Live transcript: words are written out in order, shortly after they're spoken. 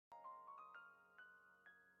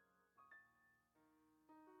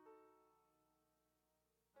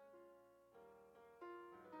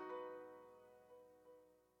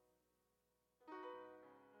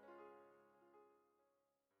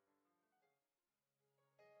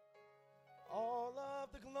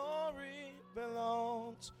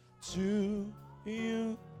belongs to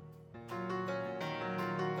you.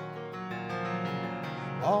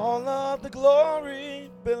 All of the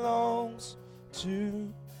glory belongs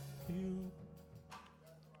to you.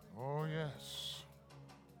 Oh, yes.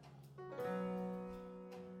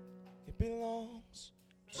 It belongs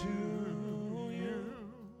to you.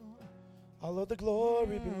 All of the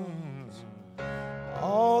glory belongs.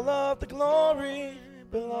 All of the glory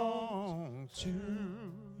belongs to you.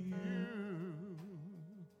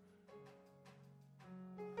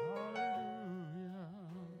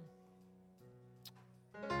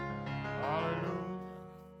 Hallelujah.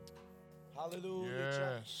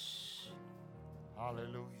 Hallelujah. Yes.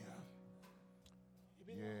 Hallelujah.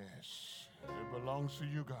 Yes. It belongs to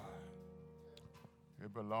you, God.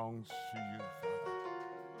 It belongs to you, Father.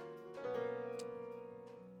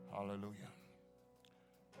 Hallelujah.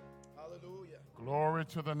 Hallelujah. Glory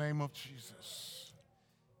to the name of Jesus.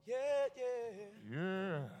 Yeah, yeah.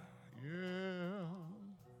 Yeah. Yeah.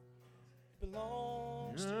 It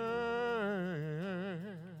belongs to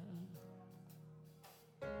Yeah.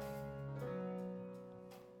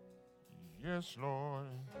 Yes, Lord.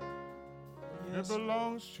 you. It Yes,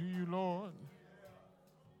 belongs to you, Lord.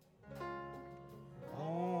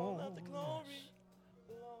 all of the glory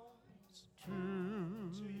belongs To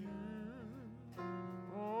to you.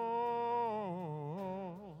 Oh,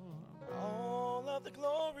 All of the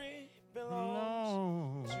glory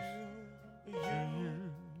belongs belongs to to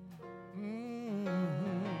you. you.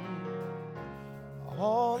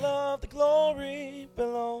 All of the glory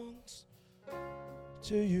belongs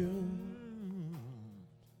to you.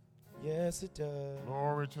 Yes, it does.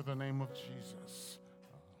 Glory to the name of Jesus.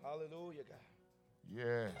 Hallelujah, God.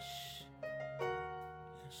 Yes.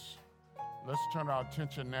 Yes. Let's turn our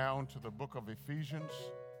attention now to the book of Ephesians.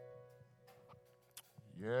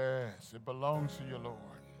 Yes, it belongs to you, Lord.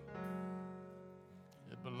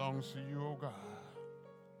 It belongs to you, oh God.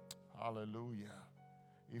 Hallelujah.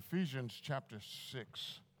 Ephesians chapter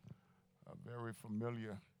 6, a very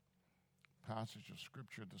familiar passage of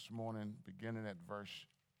scripture this morning, beginning at verse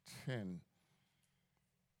 10.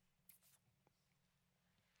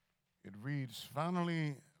 It reads,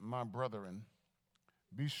 "Finally, my brethren,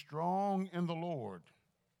 be strong in the Lord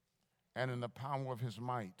and in the power of his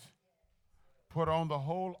might. Put on the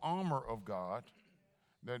whole armor of God,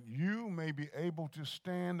 that you may be able to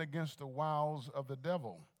stand against the wiles of the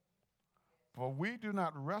devil. For we do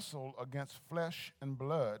not wrestle against flesh and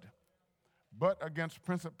blood, but against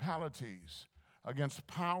principalities, against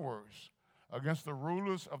powers, against the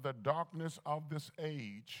rulers of the darkness of this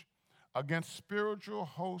age, against spiritual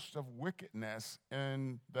hosts of wickedness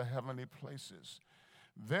in the heavenly places.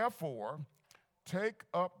 Therefore, take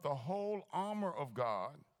up the whole armor of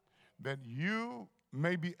God, that you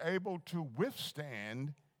may be able to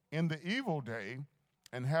withstand in the evil day,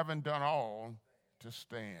 and having done all, to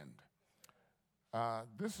stand."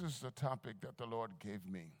 This is the topic that the Lord gave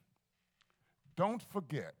me. Don't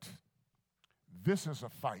forget, this is a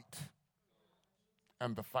fight,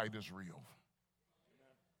 and the fight is real.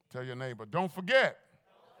 Tell your neighbor, don't forget,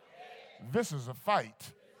 this is a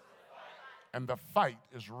fight, and the fight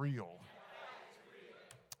is real.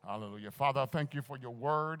 Hallelujah. Father, I thank you for your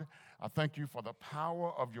word. I thank you for the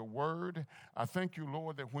power of your word. I thank you,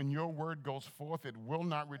 Lord, that when your word goes forth, it will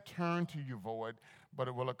not return to you void, but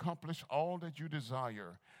it will accomplish all that you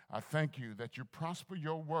desire. I thank you that you prosper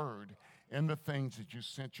your word in the things that you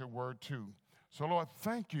sent your word to. So, Lord,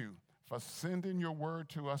 thank you for sending your word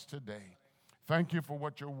to us today. Thank you for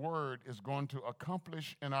what your word is going to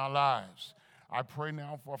accomplish in our lives. I pray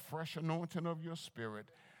now for a fresh anointing of your spirit,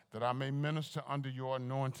 that I may minister under your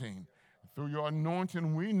anointing. Through your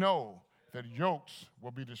anointing, we know that yokes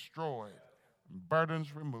will be destroyed,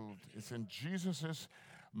 burdens removed. It's in Jesus'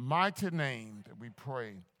 mighty name that we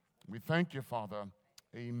pray. We thank you, Father.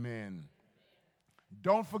 Amen.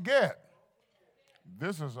 Don't forget,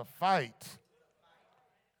 this is a fight,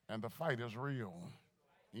 and the fight is real.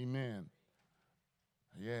 Amen.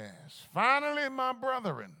 Yes. Finally, my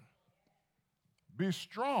brethren, be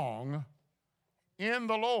strong in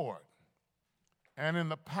the Lord and in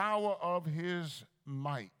the power of his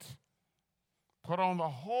might. Put on the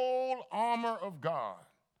whole armor of God,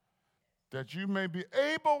 that you may be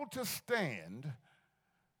able to stand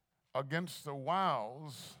against the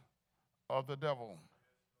wiles of the devil.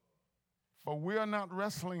 For we are not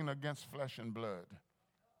wrestling against flesh and blood,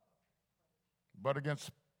 but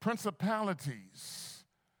against principalities,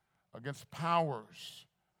 against powers,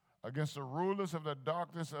 against the rulers of the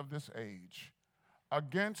darkness of this age,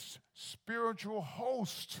 against spiritual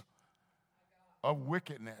hosts of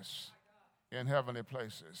wickedness in heavenly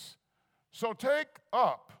places. So take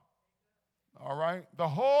up All right? The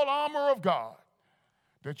whole armor of God,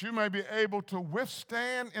 that you may be able to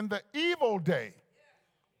withstand in the evil day,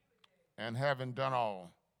 and having done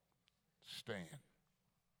all, stand.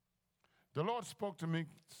 The Lord spoke to me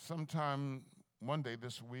sometime one day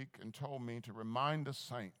this week and told me to remind the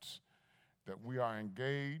saints that we are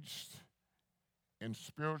engaged in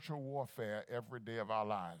spiritual warfare every day of our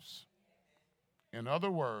lives. In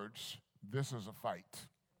other words, this is a fight.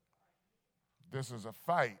 This is a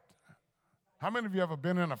fight. How many of you ever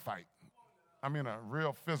been in a fight? I mean a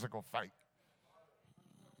real physical fight.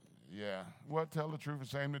 Yeah. Well, tell the truth and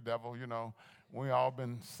shame the devil, you know. We all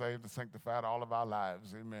been saved and sanctified all of our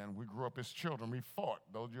lives. Amen. We grew up as children. We fought.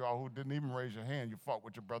 Those of you all who didn't even raise your hand, you fought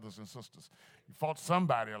with your brothers and sisters. You fought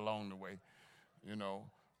somebody along the way, you know.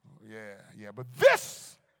 Yeah. But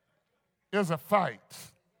this is a fight.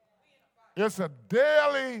 It's a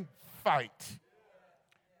daily fight.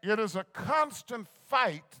 It is a constant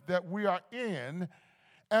fight that we are in,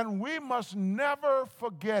 and we must never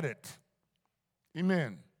forget it.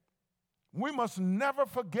 Amen. We must never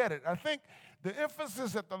forget it. I think the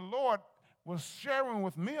emphasis that the Lord was sharing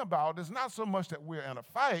with me about is not so much that we're in a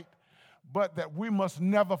fight, but that we must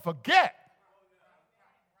never forget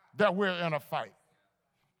that we're in a fight.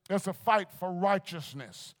 It's a fight for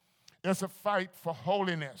righteousness. It's a fight for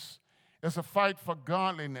holiness. It's a fight for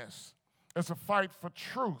godliness. It's a fight for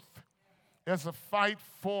truth. It's a fight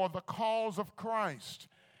for the cause of Christ.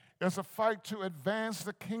 It's a fight to advance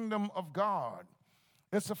the kingdom of God.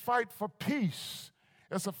 It's a fight for peace.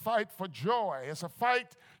 It's a fight for joy. It's a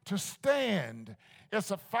fight to stand.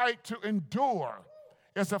 It's a fight to endure.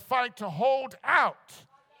 It's a fight to hold out.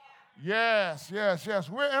 Yes.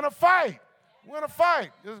 We're in a fight. We're in a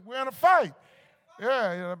fight. We're in a fight.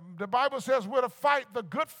 Yeah, the Bible says we're to fight the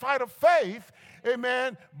good fight of faith.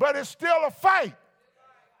 Amen. But it's still a fight.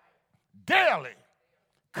 Daily,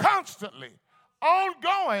 constantly,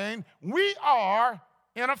 ongoing, we are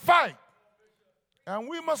in a fight. And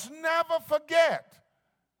we must never forget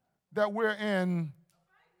that we're in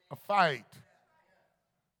a fight.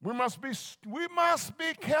 We must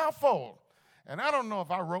be careful. And I don't know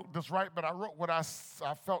if I wrote this right, but I wrote what I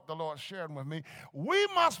felt the Lord sharing with me. We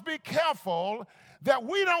must be careful that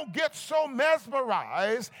we don't get so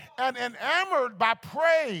mesmerized and enamored by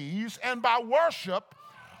praise and by worship,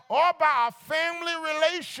 or by our family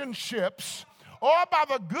relationships, or by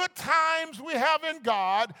the good times we have in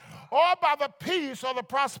God, or by the peace or the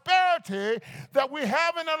prosperity that we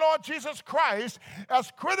have in the Lord Jesus Christ.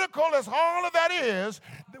 As critical as all of that is,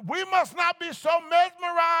 we must not be so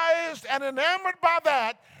mesmerized and enamored by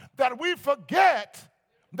that we forget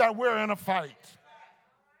that we're in a fight.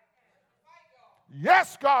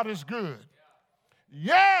 Yes, God is good.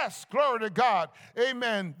 Yes, glory to God.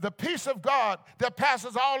 Amen. The peace of God that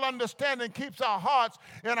passes all understanding keeps our hearts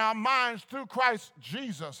and our minds through Christ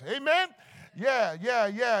Jesus. Amen.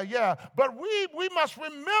 Yeah. But we must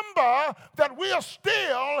remember that we are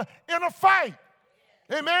still in a fight.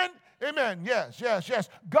 Amen. Yes.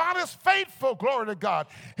 God is faithful, glory to God.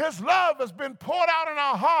 His love has been poured out in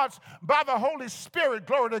our hearts by the Holy Spirit,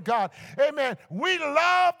 glory to God. Amen. We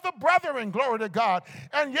love the brethren, glory to God.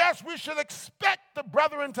 And yes, we should expect the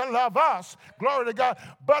brethren to love us, glory to God.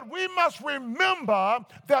 But we must remember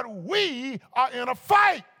that we are in a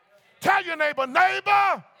fight. Tell your neighbor,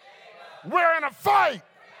 we're in a fight.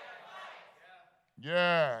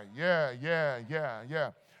 Yeah.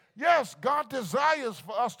 Yes, God desires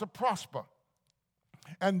for us to prosper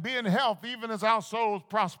and be in health even as our souls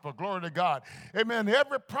prosper. Glory to God. Amen.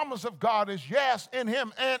 Every promise of God is yes in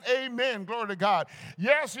him and amen. Glory to God.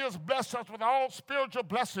 Yes, he has blessed us with all spiritual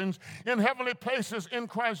blessings in heavenly places in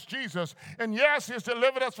Christ Jesus. And yes, he has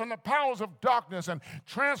delivered us from the powers of darkness and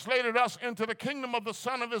translated us into the kingdom of the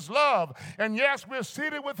Son of his love. And yes, we're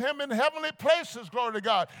seated with him in heavenly places. Glory to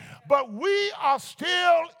God. But we are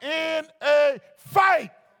still in a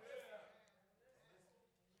fight.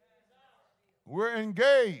 We're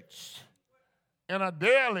engaged in a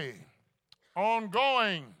daily,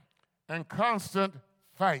 ongoing, and constant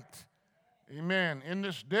fight. Amen. In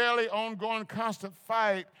this daily, ongoing, constant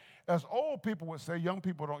fight, as old people would say, young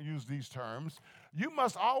people don't use these terms, you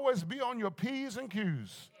must always be on your P's and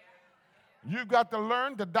Q's. You've got to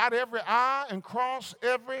learn to dot every I and cross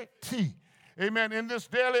every T. Amen. In this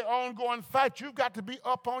daily, ongoing fight, you've got to be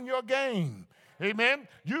up on your game. Amen.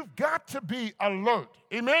 You've got to be alert.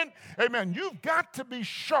 Amen. You've got to be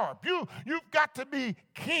sharp. You've got to be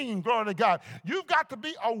keen, glory to God. You've got to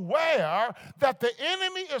be aware that the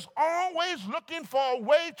enemy is always looking for a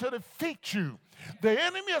way to defeat you. The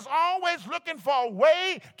enemy is always looking for a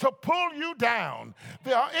way to pull you down.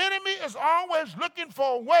 The enemy is always looking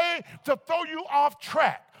for a way to throw you off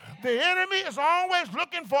track. The enemy is always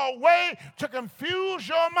looking for a way to confuse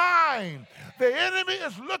your mind. The enemy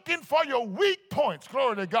is looking for your weak points.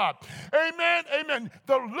 Glory to God. Amen. Amen.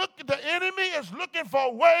 The enemy is looking for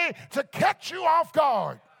a way to catch you off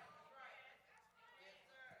guard.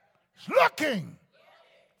 He's looking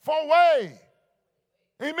for a way.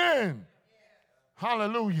 Amen.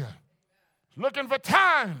 Hallelujah. He's looking for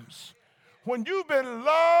times when you've been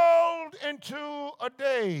lulled into a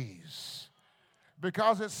daze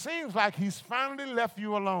because it seems like he's finally left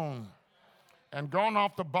you alone and gone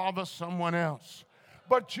off to bother someone else.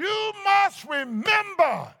 But you must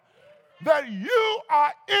remember that you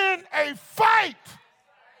are in a fight.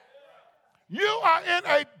 You are in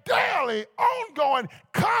a daily, ongoing,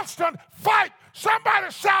 constant fight.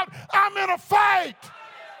 Somebody shout, I'm in a fight.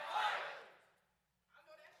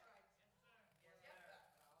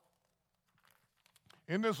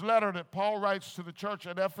 In this letter that Paul writes to the church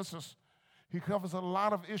at Ephesus, he covers a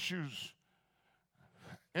lot of issues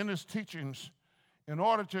in his teachings in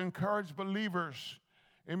order to encourage believers,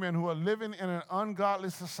 amen, who are living in an ungodly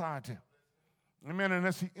society. Amen. And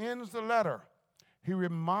as he ends the letter, he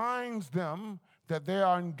reminds them that they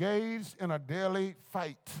are engaged in a daily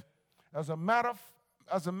fight. As a matter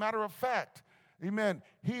of fact, amen,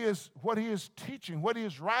 what he is teaching, what he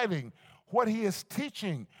is writing, what he is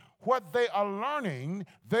teaching, what they are learning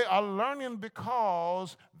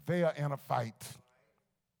because they are in a fight.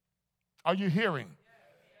 Are you hearing?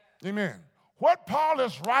 Amen. What Paul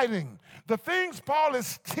is writing, the things Paul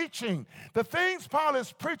is teaching, the things Paul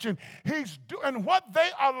is preaching, and what they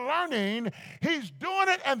are learning, he's doing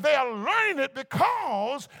it and they are learning it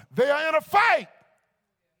because they are in a fight.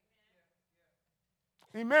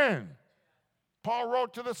 Amen. Paul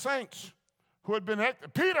wrote to the saints who had been,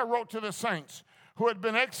 Peter wrote to the saints who had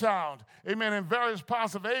been exiled, amen, in various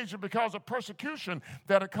parts of Asia because of persecution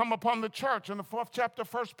that had come upon the church in the 4th chapter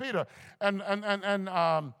of 1 Peter.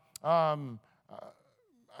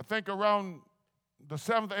 I think around the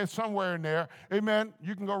 7th, 8th, somewhere in there, amen,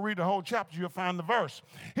 you can go read the whole chapter, you'll find the verse.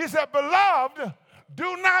 He said, beloved,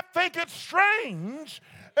 do not think it strange,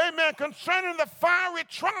 amen, concerning the fiery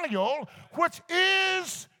trial which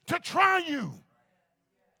is to try you,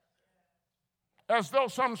 as though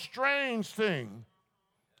some strange thing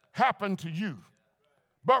happened to you.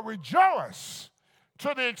 But rejoice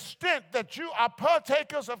to the extent that you are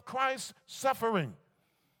partakers of Christ's suffering.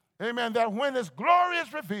 Amen. That when his glory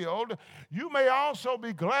is revealed, you may also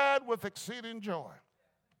be glad with exceeding joy.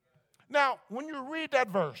 Now, when you read that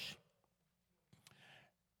verse,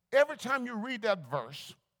 every time you read that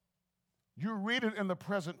verse, you read it in the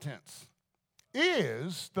present tense.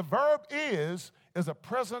 The verb is a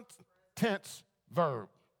present tense verb.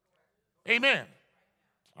 Amen.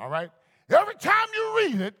 All right? Every time you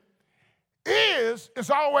read it, is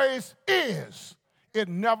always is. It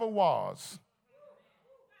never was.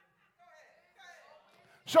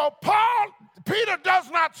 So Peter does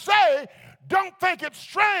not say, don't think it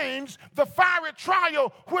strange, the fiery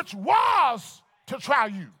trial which was to try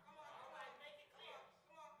you.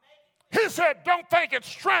 He said, don't think it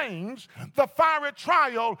strange, the fiery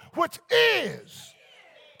trial which is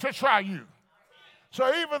to try you.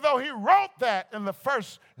 So even though he wrote that in the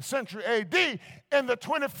 1st century A.D., in the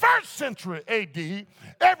 21st century A.D.,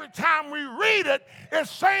 every time we read it, it's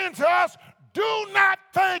saying to us, do not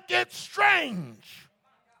think it strange.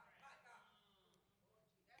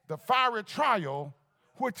 The fiery trial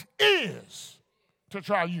which is to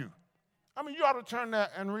try you. I mean, you ought to turn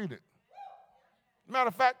that and read it. Matter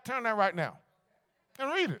of fact, turn that right now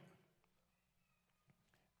and read it.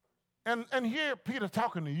 And hear Peter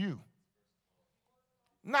talking to you.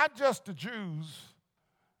 Not just the Jews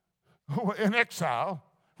who were in exile.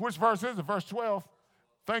 Which verse is it? Verse 12.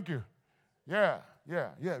 Thank you. Yeah.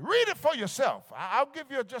 Read it for yourself. I'll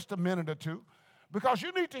give you just a minute or two because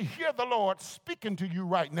you need to hear the Lord speaking to you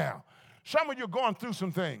right now. Some of you are going through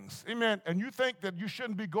some things, amen, and you think that you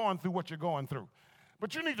shouldn't be going through what you're going through.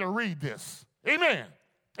 But you need to read this. Amen.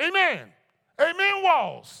 Amen. Amen,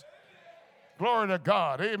 Walls. Glory to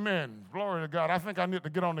God. Amen. Glory to God. I think I need to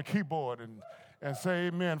get on the keyboard and say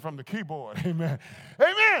amen from the keyboard. Amen.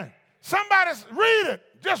 Amen. Somebody read it.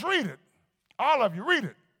 Just read it. All of you, read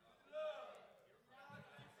it.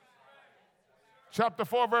 Chapter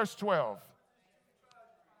 4, verse 12.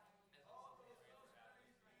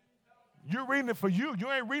 You're reading it for you.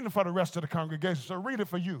 You ain't reading it for the rest of the congregation, so read it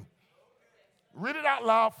for you. Read it out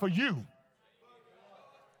loud for you.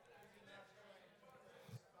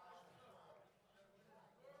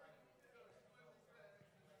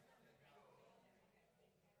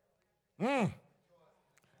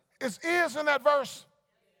 It is in that verse,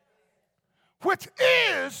 which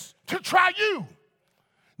is to try you.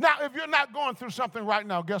 Now, if you're not going through something right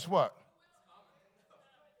now, guess what?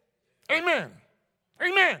 Amen.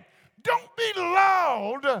 Amen. Don't be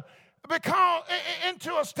lulled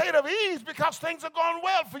into a state of ease because things are going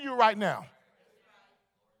well for you right now.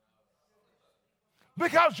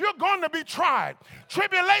 Because you're going to be tried.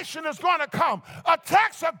 Tribulation is going to come.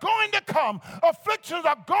 Attacks are going to come. Afflictions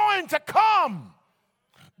are going to come.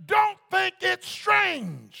 Don't think it's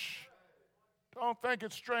strange. Don't think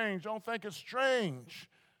it's strange. Don't think it's strange.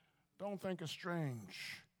 Don't think it's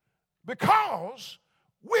strange. Because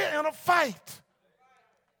we're in a fight.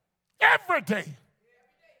 Every day.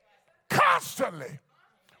 Constantly.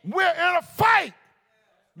 We're in a fight.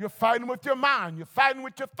 You're fighting with your mind. You're fighting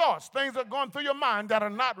with your thoughts. Things are going through your mind that are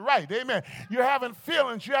not right. Amen. You're having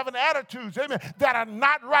feelings. You're having attitudes. Amen. That are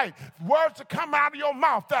not right. Words that come out of your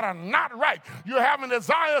mouth that are not right. You're having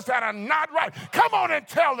desires that are not right. Come on and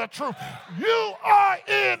tell the truth. You are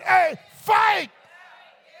in a fight.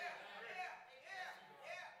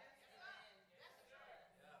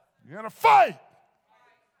 You're in a fight.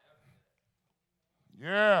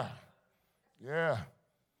 Yeah. Yeah.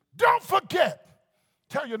 Don't forget.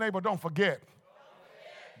 Tell your neighbor, don't forget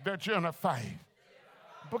that you're in a fight.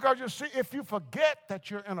 Because you see, if you forget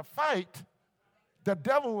that you're in a fight, the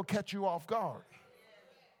devil will catch you off guard.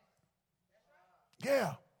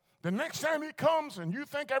 Yeah. The next time he comes and you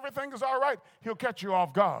think everything is all right, he'll catch you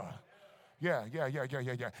off guard. Yeah.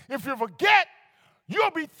 If you forget,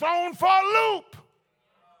 you'll be thrown for a loop.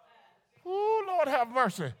 Ooh, Lord have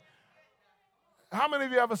mercy. How many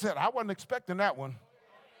of you ever said, I wasn't expecting that one?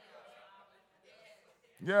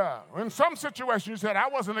 Yeah, in some situations you said, I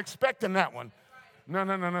wasn't expecting that one.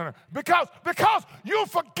 No. Because you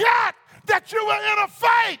forgot that you were in a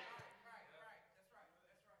fight.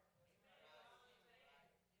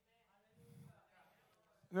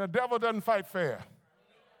 The devil doesn't fight fair.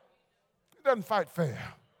 He doesn't fight fair.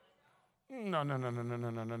 No.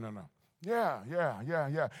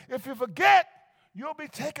 Yeah. If you forget, you'll be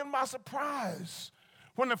taken by surprise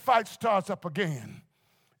when the fight starts up again,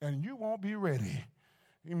 and you won't be ready.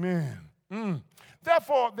 Amen.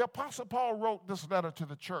 Therefore, the Apostle Paul wrote this letter to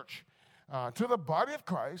the church, to the body of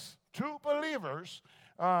Christ, to believers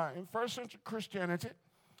in first century Christianity.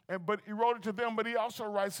 But he wrote it to them, but he also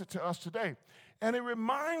writes it to us today. And he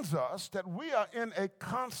reminds us that we are in a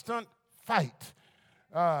constant fight.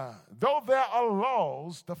 Though there are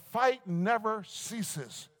laws, the fight never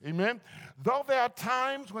ceases. Amen. Though there are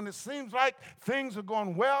times when it seems like things are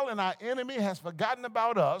going well and our enemy has forgotten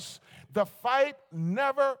about us, the fight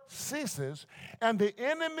never ceases, and the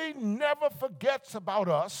enemy never forgets about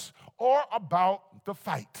us or about the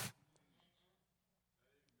fight.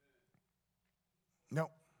 No.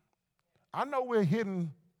 I know we're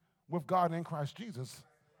hidden with God in Christ Jesus,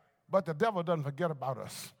 but the devil doesn't forget about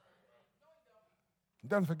us.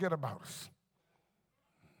 Doesn't forget about us.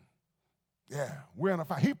 Yeah, we're in a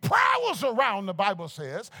fight. He prowls around, the Bible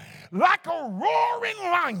says, like a roaring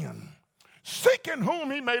lion, seeking whom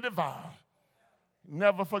he may devour. He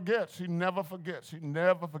never forgets. He never forgets. He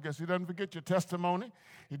doesn't forget your testimony.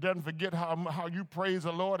 He doesn't forget how you praise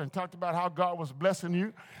the Lord and talked about how God was blessing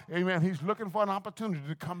you. Amen. He's looking for an opportunity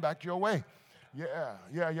to come back your way.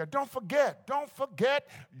 Yeah. Don't forget.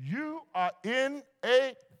 You are in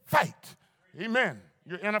a fight. Amen.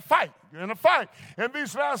 You're in a fight. In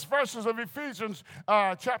these last verses of Ephesians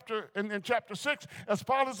chapter 6, as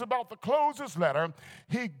Paul is about to close his letter,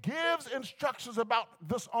 he gives instructions about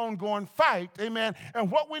this ongoing fight, amen, and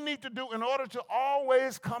what we need to do in order to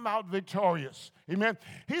always come out victorious, amen.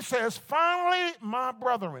 He says, finally, my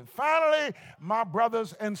brothers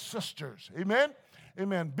and sisters, amen.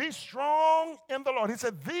 Amen. Be strong in the Lord. He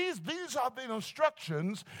said, these are the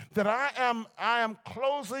instructions that I am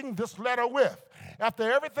closing this letter with. After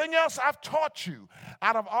everything else I've taught you,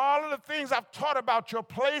 out of all of the things I've taught about your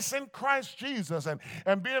place in Christ Jesus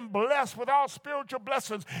and being blessed with all spiritual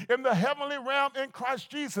blessings in the heavenly realm in Christ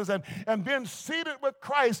Jesus and being seated with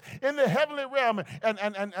Christ in the heavenly realm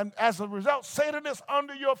and as a result, Satan is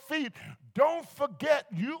under your feet. Don't forget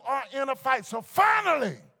you are in a fight. So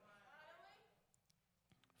finally,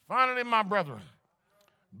 my brethren,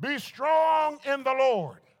 be strong in the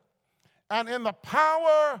Lord and in the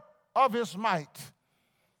power of his might.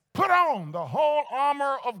 Put on the whole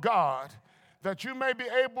armor of God that you may be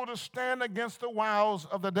able to stand against the wiles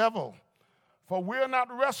of the devil. For we are not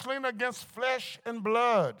wrestling against flesh and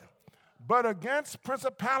blood, but against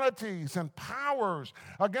principalities and powers,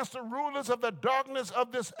 against the rulers of the darkness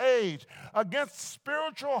of this age, against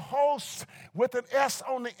spiritual hosts with an S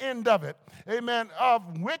on the end of it, amen,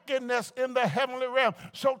 of wickedness in the heavenly realm.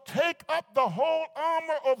 So take up the whole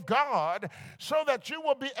armor of God so that you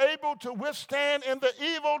will be able to withstand in the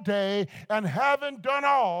evil day, and having done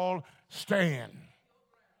all, stand.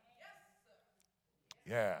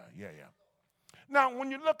 Yeah. Now,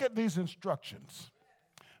 when you look at these instructions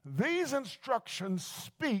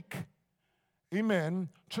speak, amen,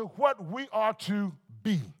 to what we are to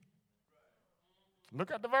be.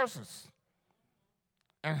 Look at the verses.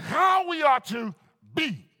 And how we are to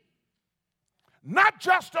be. Not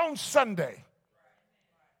just on Sunday,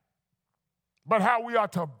 but how we are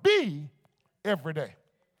to be every day.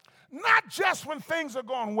 Not just when things are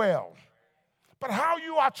going well, but how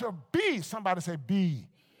you are to be. Somebody say be.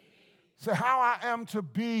 Say how I am to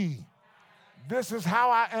be. This is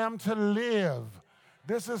how I am to live.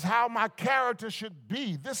 This is how my character should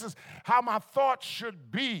be. This is how my thoughts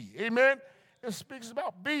should be. Amen? It speaks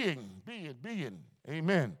about being.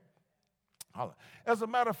 Amen. As a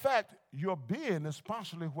matter of fact, your being is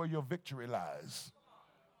partially where your victory lies.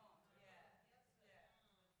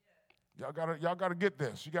 Y'all gotta get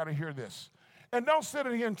this. You gotta hear this. And don't sit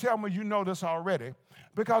in here and tell me you know this already,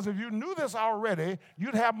 because if you knew this already,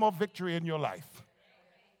 you'd have more victory in your life.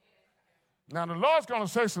 Now, the Lord's going to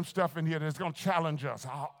say some stuff in here that's going to challenge us.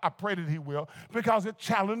 I pray that he will, because it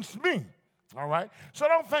challenged me. All right? So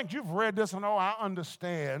don't think you've read this and, I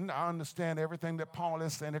understand everything that Paul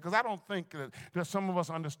is saying, because I don't think that some of us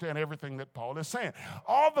understand everything that Paul is saying.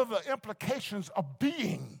 All of the implications of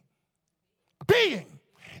being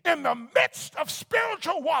in the midst of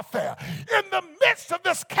spiritual warfare, in the midst of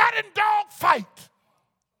this cat and dog fight.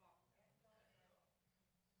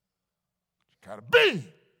 You got to be.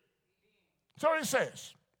 So he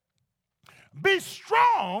says, be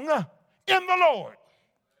strong in the Lord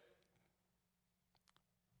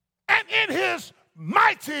and in his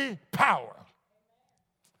mighty power.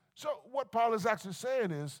 So what Paul is actually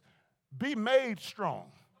saying is, be made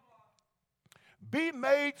strong. Be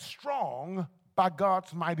made strong by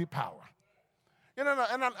God's mighty power. And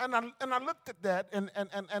I looked at that, and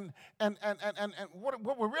what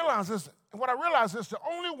I realized is the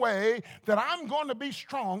only way that I'm going to be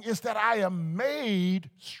strong is that I am made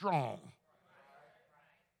strong.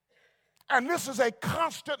 And this is a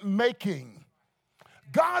constant making.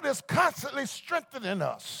 God is constantly strengthening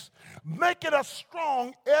us, making us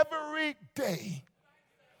strong every day.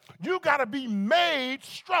 You got to be made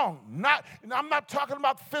strong. I'm not talking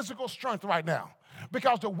about physical strength right now,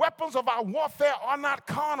 because the weapons of our warfare are not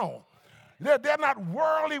carnal. They're not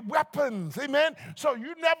worldly weapons, amen? So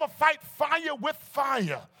you never fight fire with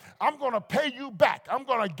fire. I'm going to pay you back. I'm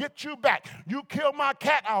going to get you back. You kill my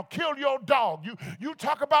cat, I'll kill your dog. You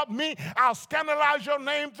talk about me, I'll scandalize your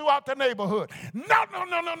name throughout the neighborhood.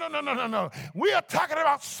 No. We are talking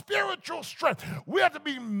about spiritual strength. We are to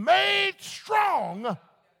be made strong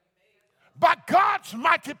by God's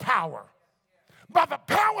mighty power, by the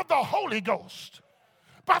power of the Holy Ghost.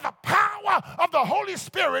 By the power of the Holy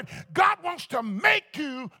Spirit, God wants to make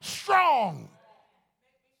you strong.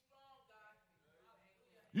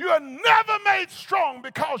 You are never made strong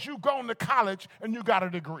because you've gone to college and you got a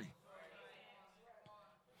degree.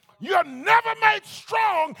 You're never made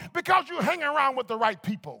strong because you hang around with the right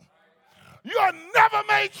people. You are never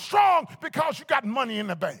made strong because you got money in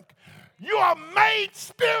the bank. You are made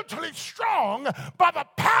spiritually strong by the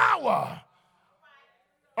power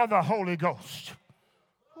of the Holy Ghost.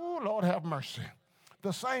 Oh, Lord have mercy.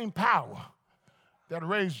 The same power that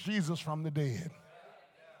raised Jesus from the dead.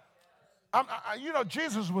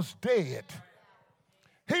 Jesus was dead.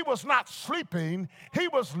 He was not sleeping. He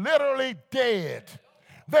was literally dead.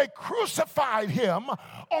 They crucified him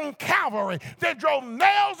on Calvary. They drove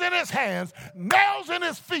nails in his hands, nails in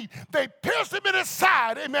his feet. They pierced him in his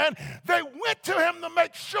side, amen. They went to him to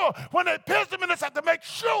make sure, when they pierced him in his side, to make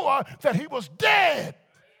sure that he was dead.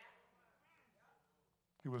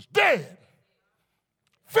 He was dead,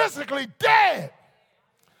 physically dead.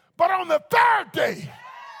 But on the third day,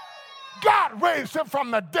 God raised him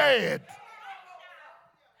from the dead.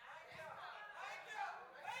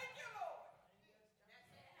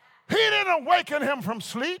 He didn't awaken him from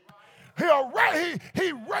sleep. He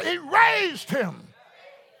raised him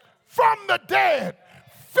from the dead.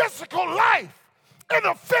 Physical life in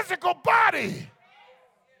a physical body.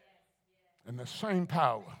 And the same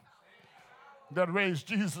power that raised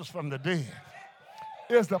Jesus from the dead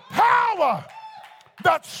is the power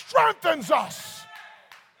that strengthens us.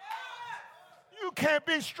 You can't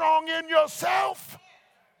be strong in yourself.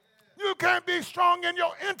 You can't be strong in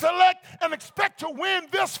your intellect and expect to win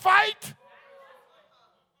this fight.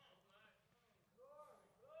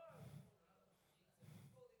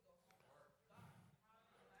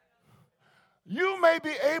 You may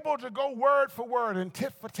be able to go word for word and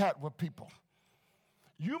tit for tat with people.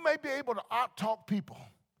 You may be able to out-talk people,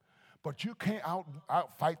 but you can't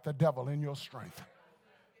out-fight the devil in your strength.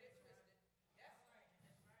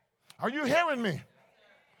 Are you hearing me?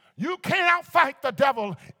 You can't out-fight the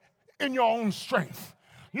devil in your own strength.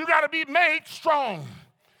 You got to be made strong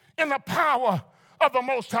in the power of the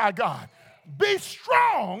Most High God. Be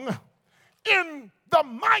strong in the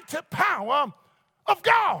mighty power of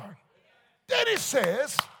God. Then he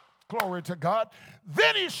says, glory to God,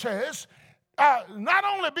 then he says, not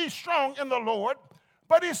only be strong in the Lord,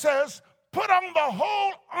 but he says, put on the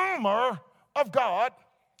whole armor of God.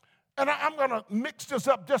 And I'm going to mix this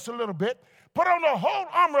up just a little bit. Put on the whole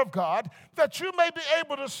armor of God that you may be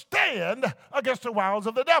able to stand against the wiles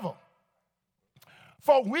of the devil.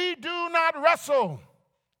 For we do not wrestle.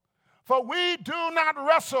 For we do not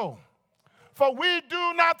wrestle. For we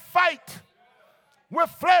do not fight with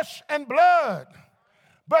flesh and blood,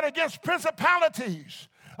 but against principalities,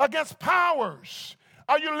 against powers.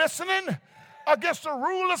 Are you listening? Against the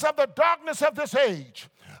rulers of the darkness of this age,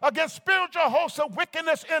 against spiritual hosts of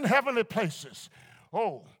wickedness in heavenly places.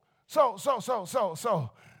 Oh, so,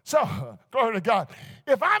 glory to God.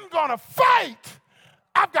 If I'm going to fight,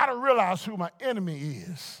 I've got to realize who my enemy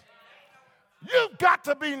is. You've got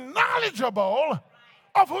to be knowledgeable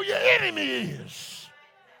of who your enemy is.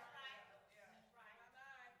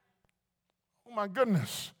 Oh, my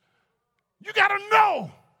goodness. You got to know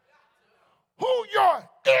who your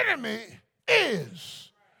enemy is.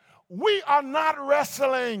 We are not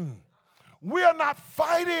wrestling. We are not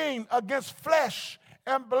fighting against flesh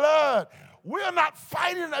and blood. We are not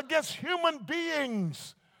fighting against human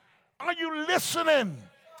beings. Are you listening?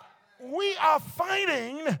 We are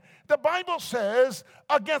fighting, the Bible says,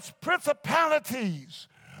 against principalities,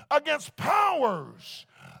 against powers,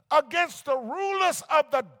 against the rulers of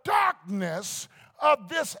the darkness of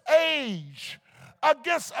this age,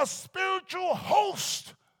 against a spiritual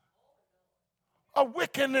host of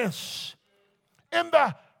wickedness in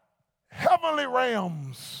the heavenly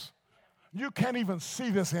realms. You can't even see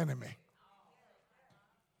this enemy.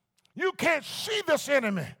 You can't see this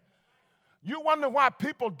enemy. You wonder why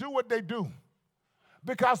people do what they do.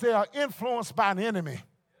 Because they are influenced by an enemy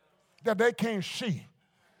that they can't see.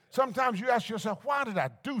 Sometimes you ask yourself, why did I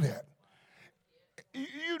do that?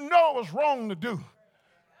 You know it was wrong to do.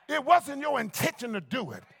 It wasn't your intention to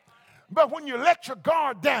do it. But when you let your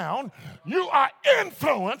guard down, you are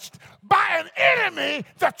influenced by an enemy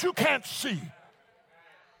that you can't see.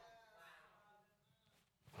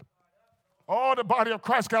 Oh, the body of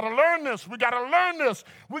Christ got to learn this. We got to learn this.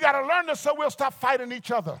 We got to learn this so we'll stop fighting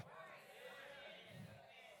each other.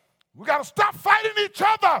 We got to stop fighting each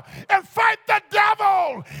other and fight the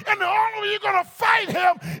devil. And the only way you're going to fight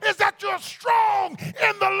him is that you're strong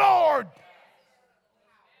in the Lord.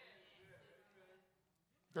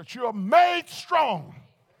 That you're made strong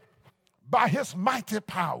by his mighty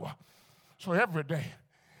power. So every day,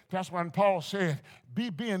 that's when Paul said, be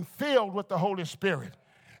being filled with the Holy Spirit.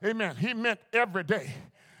 Amen. He meant every day.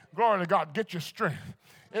 Glory to God, get your strength.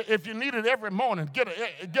 If you need it every morning, get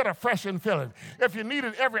a fresh and filling. If you need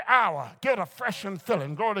it every hour, get a fresh and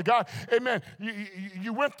filling. Glory to God. Amen.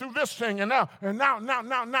 You went through this thing, and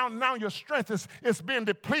now your strength is being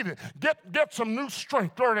depleted. Get some new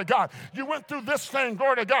strength. Glory to God. You went through this thing.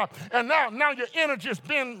 Glory to God. And now your energy is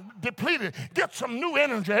being depleted. Get some new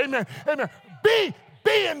energy. Amen. Amen.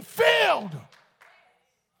 Being filled.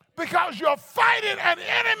 Because you're fighting an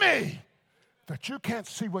enemy that you can't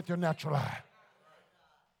see with your natural eye.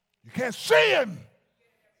 You can't see him.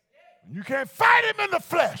 You can't fight him in the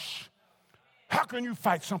flesh. How can you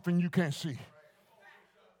fight something you can't see?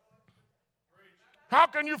 How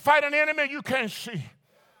can you fight an enemy you can't see?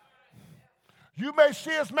 You may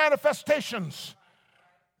see his manifestations.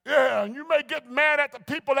 Yeah, and you may get mad at the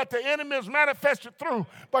people that the enemy is manifested through,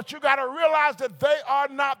 but you got to realize that they are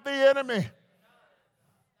not the enemy.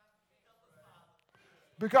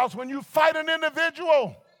 Because when you fight an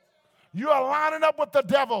individual, you are lining up with the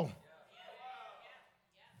devil.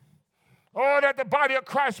 Oh, that the body of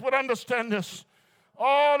Christ would understand this.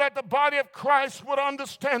 Oh, that the body of Christ would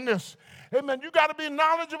understand this. Amen. You got to be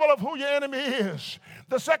knowledgeable of who your enemy is.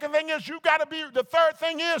 The second thing is the third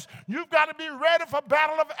thing is you've got to be ready for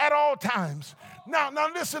battle at all times. Now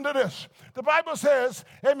listen to this. The Bible says,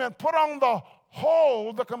 amen, put on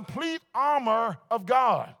the complete armor of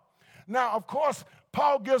God. Now, of course,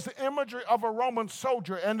 Paul gives the imagery of a Roman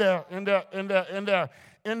soldier in their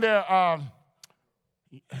not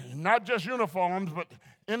just uniforms, but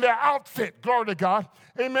in their outfit, glory to God,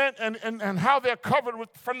 amen, and how they're covered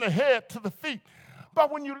from the head to the feet.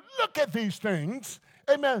 But when you look at these things,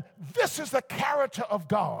 amen, this is the character of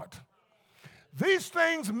God. These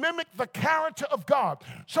things mimic the character of God.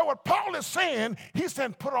 So what Paul is saying, he's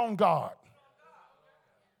saying, put on God.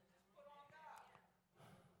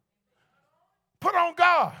 Put on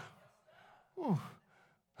God. Ooh.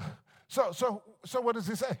 So what does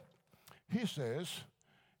he say? He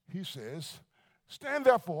says, stand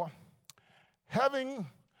therefore, having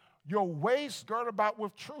your waist girded about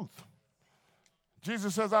with truth.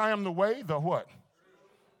 Jesus says, I am the way, the what?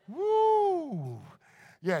 Woo!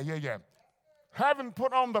 Yeah. Having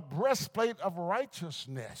put on the breastplate of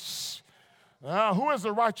righteousness. Who is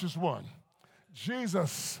the righteous one?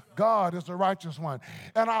 Jesus, God is the righteous one.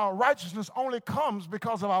 And our righteousness only comes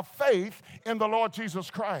because of our faith in the Lord Jesus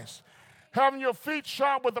Christ. Having your feet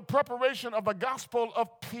shod with the preparation of the gospel of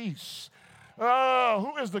peace.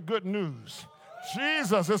 Who is the good news?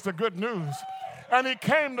 Jesus is the good news. And he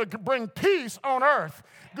came to bring peace on earth,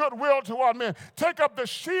 goodwill to all men. Take up the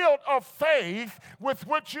shield of faith with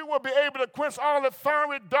which you will be able to quench all the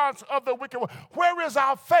fiery darts of the wicked one. Where is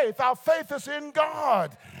our faith? Our faith is in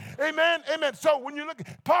God. Amen. So when you look,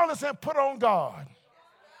 Paul is saying, put on God.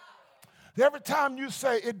 Every time you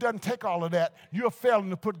say it doesn't take all of that, you're failing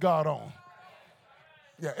to put God on.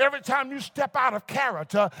 Yeah, every time you step out of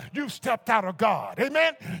character, you've stepped out of God.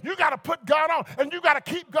 Amen. You got to put God on, and you got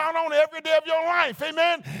to keep God on every day of your life.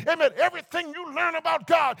 Amen. Everything you learn about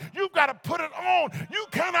God, you've got to put it on.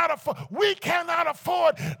 We cannot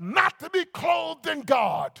afford not to be clothed in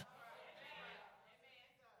God.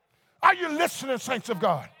 Are you listening, saints of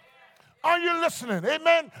God? Are you listening?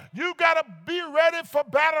 Amen. You got to be ready for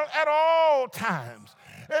battle at all times.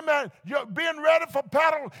 Amen. You're being ready for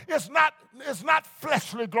battle is not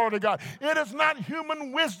fleshly, glory to God. It is not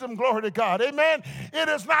human wisdom, glory to God. Amen. It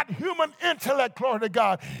is not human intellect, glory to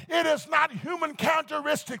God. It is not human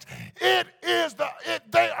characteristics. They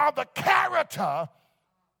are the character of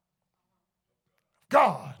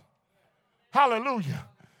God. Hallelujah.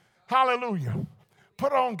 Hallelujah.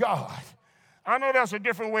 Put on God. I know that's a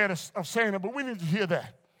different way of saying it, but we need to hear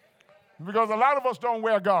that. Because a lot of us don't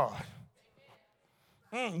wear God.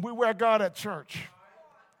 We wear God at church.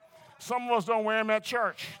 Some of us don't wear him at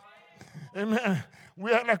church. Amen.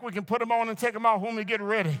 We act like we can put him on and take him off when we get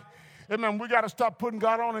ready. Amen. We got to stop putting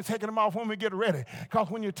God on and taking him off when we get ready. Because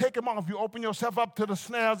when you take him off, you open yourself up to the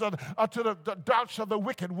snares to the darts of the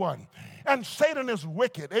wicked one. And Satan is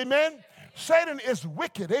wicked. Amen. Satan is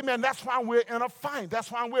wicked. Amen. That's why we're in a fight.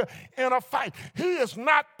 He is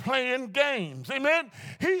not playing games. Amen.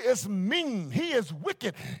 He is mean. He is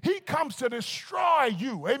wicked. He comes to destroy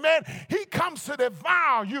you. Amen. He comes to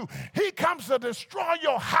devour you. He comes to destroy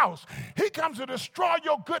your house. He comes to destroy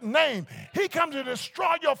your good name. He comes to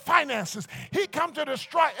destroy your finances. He comes to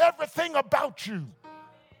destroy everything about you.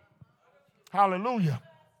 Hallelujah.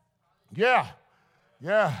 Yeah.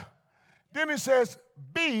 Then he says,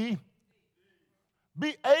 be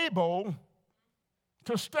able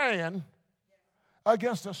to stand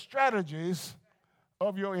against the strategies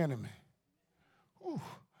of your enemy.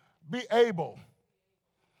 Be able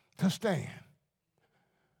to stand.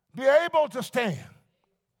 Be able to stand.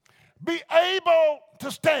 Be able to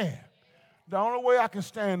stand. The only way I can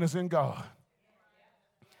stand is in God.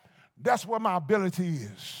 That's where my ability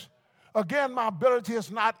is. Again, my ability is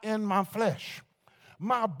not in my flesh.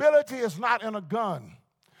 My ability is not in a gun.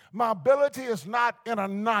 My ability is not in a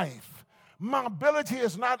knife. My ability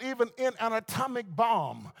is not even in an atomic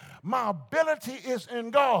bomb. My ability is in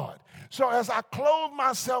God. So as I clothe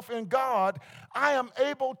myself in God, I am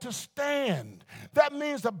able to stand. That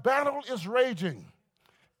means the battle is raging,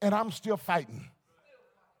 and I'm still fighting.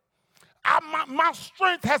 My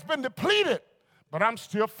strength has been depleted, but I'm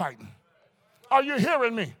still fighting. Are you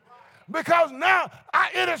hearing me? Because now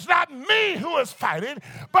it is not me who is fighting,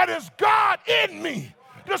 but it's God in me.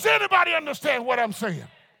 Does anybody understand what I'm saying?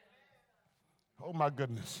 Oh, my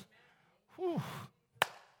goodness. Whew.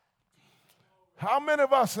 How many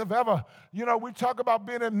of us have ever, we talk about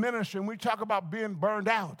being in ministry and we talk about being burned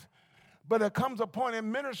out. But there comes a point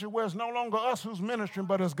in ministry where it's no longer us who's ministering,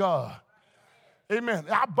 but it's God. Amen.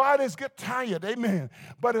 Our bodies get tired. Amen.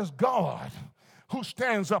 But it's God who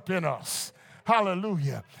stands up in us.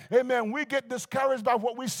 Hallelujah. Amen. We get discouraged by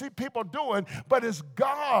what we see people doing, but it's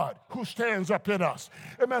God who stands up in us.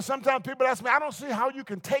 Amen. Sometimes people ask me, I don't see how you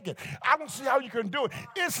can take it. I don't see how you can do it.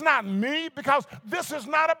 It's not me, because this is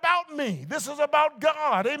not about me. This is about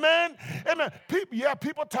God. Amen. Amen.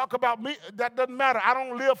 People talk about me. That doesn't matter. I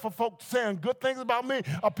don't live for folks saying good things about me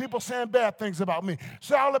or people saying bad things about me.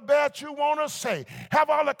 Say all the bad you want to say. Have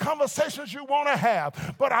all the conversations you want to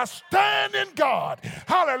have. But I stand in God.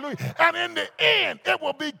 Hallelujah. And in the end, it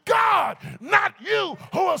will be God, not you,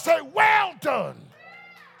 who will say, well done.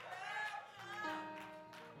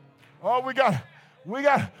 Oh, we got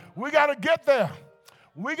to get there.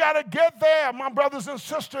 We got to get there, my brothers and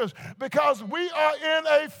sisters, because we are in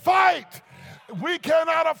a fight. We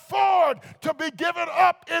cannot afford to be given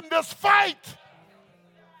up in this fight.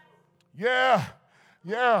 Yeah.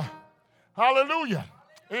 Hallelujah.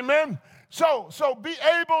 Amen. So be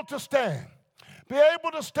able to stand. Be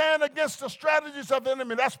able to stand against the strategies of the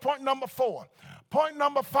enemy. That's point number 4. Point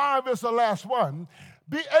number 5 is the last one.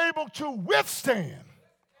 Be able to withstand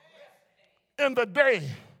in the day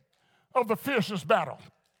of the fiercest battle.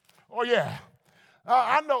 Oh, yeah.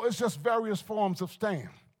 I know it's just various forms of stand.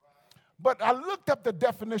 But I looked up the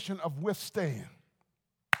definition of withstand.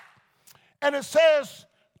 And it says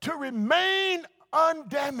to remain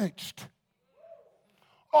undamaged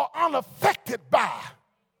or unaffected by.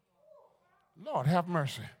 Lord, have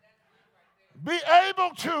mercy. Be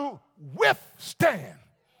able to withstand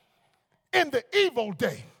in the evil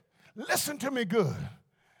day. Listen to me good.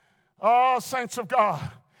 Oh, saints of God.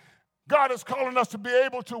 God is calling us to be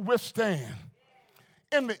able to withstand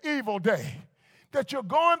in the evil day. That you're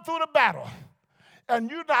going through the battle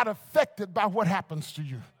and you're not affected by what happens to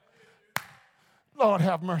you. Lord,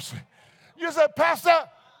 have mercy. You say, Pastor,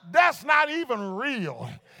 that's not even real.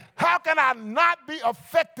 How can I not be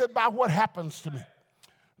affected by what happens to me?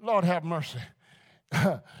 Lord, have mercy.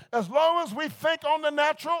 As long as we think on the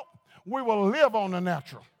natural, we will live on the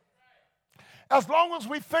natural. As long as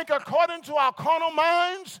we think according to our carnal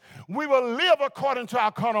minds, we will live according to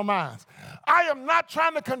our carnal minds. I am not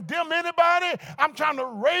trying to condemn anybody. I'm trying to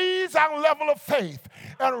raise our level of faith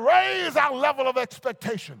and raise our level of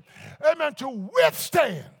expectation. Amen. To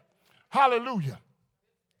withstand. Hallelujah.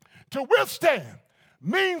 To withstand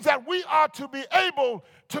means that we are to be able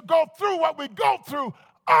to go through what we go through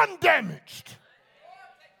undamaged.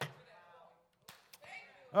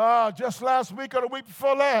 Just last week or the week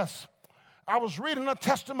before last, I was reading a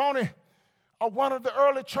testimony of one of the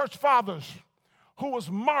early church fathers who was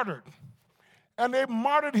martyred. And they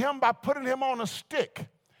martyred him by putting him on a stick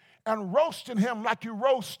and roasting him like you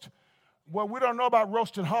roast. Well, we don't know about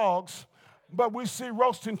roasting hogs, but we see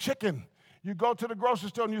roasting chicken. You go to the grocery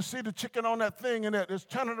store and you see the chicken on that thing and it's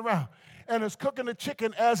turning around. And it's cooking the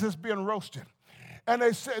chicken as it's being roasted. And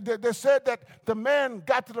they said that the man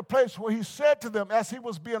got to the place where he said to them as he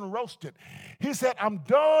was being roasted, he said, I'm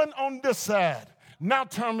done on this side. Now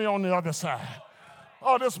turn me on the other side.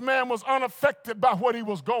 Oh, this man was unaffected by what he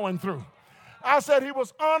was going through. I said he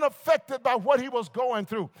was unaffected by what he was going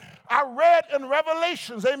through. I read in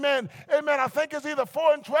Revelations, amen, I think it's either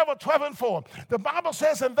 4:12 or 12:4. The Bible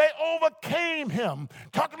says, and they overcame him,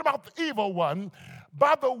 talking about the evil one,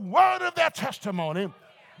 by the word of their testimony,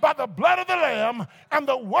 by the blood of the Lamb and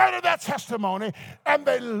the word of their testimony, and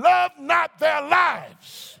they loved not their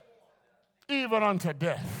lives, even unto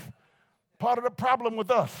death. Part of the problem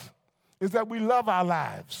with us is that we love our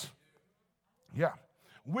lives. Yeah.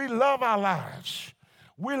 We love our lives.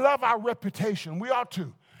 We love our reputation. We ought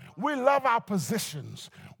to. We love our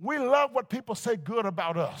positions. We love what people say good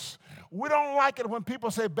about us. We don't like it when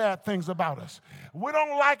people say bad things about us. We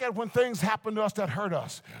don't like it when things happen to us that hurt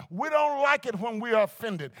us. We don't like it when we are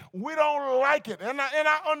offended. We don't like it. And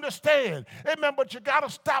I understand. Amen. But you got to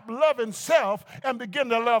stop loving self and begin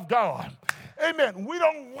to love God. Amen. We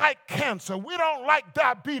don't like cancer. We don't like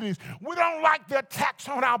diabetes. We don't like the attacks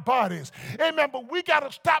on our bodies. Amen. But we got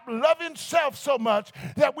to stop loving self so much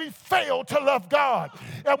that we fail to love God.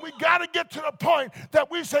 And we got to get to the point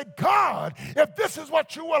that we say, God, if this is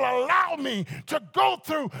what you will allow me to go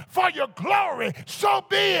through for your glory, so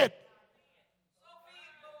be it.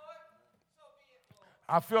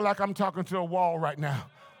 I feel like I'm talking to a wall right now.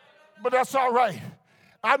 But that's all right.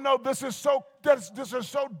 I know this is so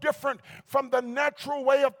different from the natural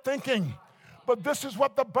way of thinking, but this is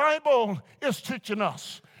what the Bible is teaching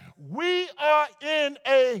us. We are in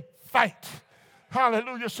a fight.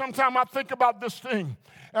 Hallelujah. Sometimes I think about this thing,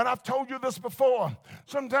 and I've told you this before.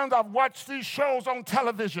 Sometimes I've watched these shows on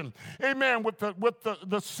television, amen, with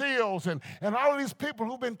the SEALs and all of these people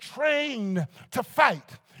who've been trained to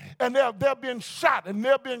fight. and they're being shot and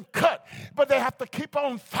they're being cut, but they have to keep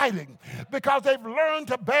on fighting because they've learned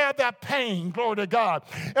to bear their pain, glory to God.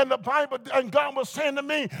 And the Bible, and God was saying to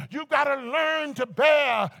me, you've got to learn to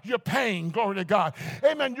bear your pain, glory to God.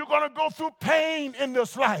 Amen. You're going to go through pain in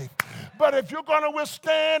this life. But if you're going to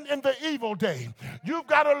withstand in the evil day, you've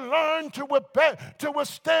got to learn to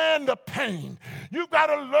withstand the pain. You've got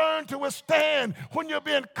to learn to withstand when you're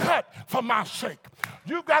being cut for my sake.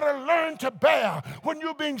 You've got to learn to bear when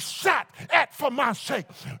you're being shot at for my sake.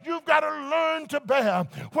 You've got to learn to bear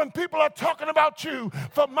when people are talking about you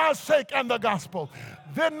for my sake and the gospel.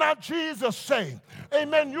 Did not Jesus say,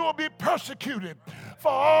 amen, you will be persecuted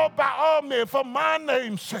by all men for my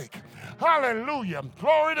name's sake. Hallelujah.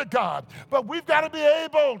 Glory to God. But we've got to be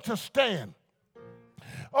able to stand.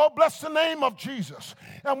 Oh, bless the name of Jesus.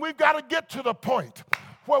 And we've got to get to the point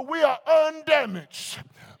where we are undamaged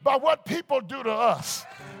by what people do to us.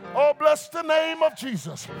 Oh, bless the name of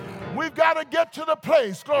Jesus. We've got to get to the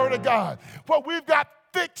place, glory to God, where we've got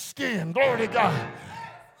thick skin, glory to God,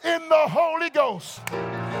 in the Holy Ghost.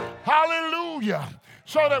 Hallelujah.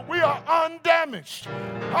 So that we are undamaged.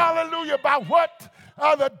 Hallelujah. By what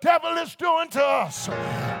the devil is doing to us.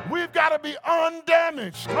 We've got to be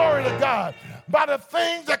undamaged, glory to God, by the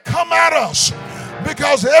things that come at us.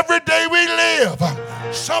 Because every day we live,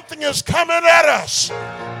 something is coming at us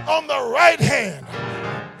on the right hand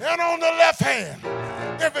and on the left hand.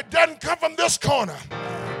 If it doesn't come from this corner,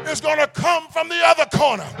 it's going to come from the other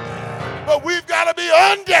corner. But we've got to be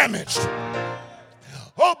undamaged.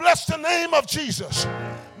 Oh, bless the name of Jesus,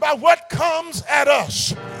 by what comes at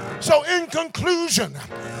us. So in conclusion,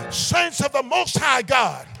 saints of the Most High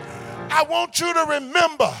God, I want you to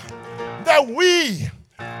remember that we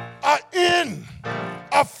are in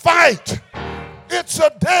a fight. It's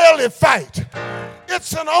a daily fight.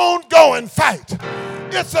 It's an ongoing fight.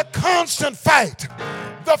 It's a constant fight.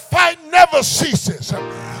 The fight never ceases.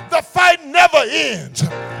 The fight never ends.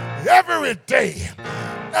 Every day,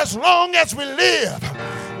 as long as we live,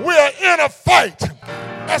 we are in a fight.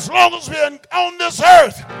 As long as we're on this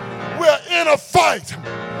earth, we're in a fight.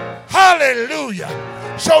 Hallelujah.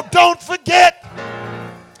 So don't forget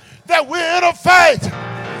that we're in a fight.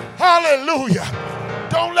 Hallelujah.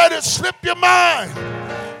 Don't let it slip your mind.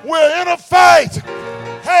 We're in a fight.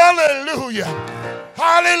 Hallelujah.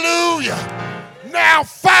 Hallelujah. Now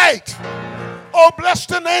fight. Oh, bless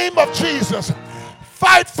the name of Jesus.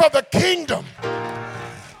 Fight for the kingdom.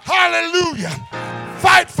 Hallelujah.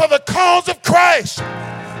 Fight for the cause of Christ.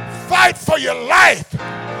 Fight for your life.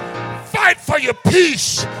 Fight for your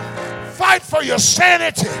peace. Fight for your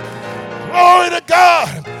sanity. Glory to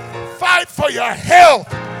God. Fight for your health.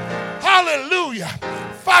 Hallelujah.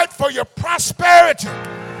 Fight for your prosperity.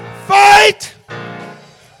 Fight.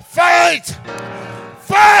 Fight.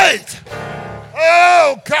 Fight.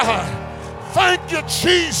 Oh, God. Thank you,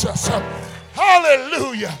 Jesus.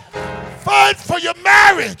 Hallelujah. Fight for your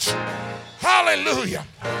marriage. Hallelujah.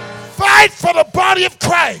 Fight for the body of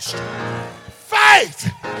Christ. Fight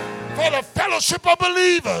for the fellowship of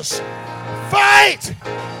believers. Fight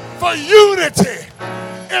for unity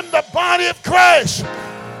in the body of Christ.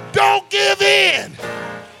 Don't give in.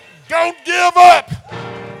 Don't give up.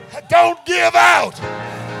 Don't give out.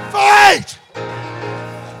 Fight.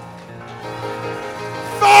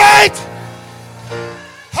 Fight.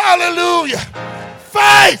 Hallelujah.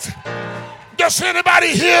 Fight. Does anybody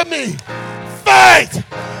hear me? Fight.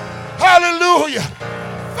 Hallelujah.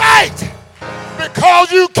 Fight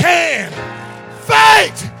because you can.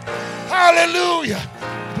 Fight. Hallelujah.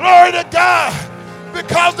 Glory to God.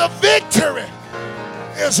 Because the victory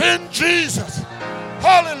is in Jesus.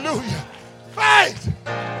 Hallelujah. Fight.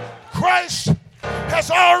 Christ has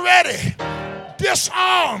already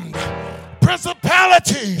disarmed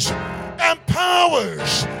principalities and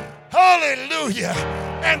powers. Hallelujah.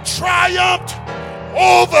 And triumphed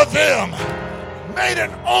over them. Made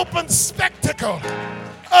an open spectacle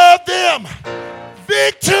of them.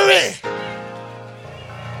 Victory.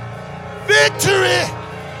 Victory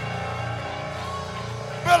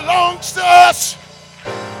belongs to us.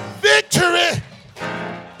 Victory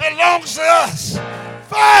belongs to us.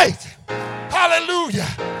 Fight. Hallelujah.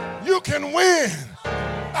 You can win.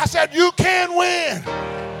 I said you can win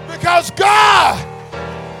because God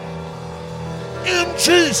in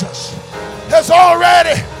Jesus has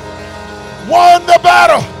already won the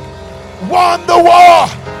battle, won the war.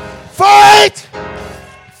 Fight.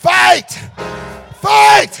 Fight.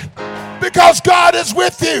 Fight because God is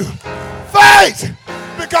with you. Fight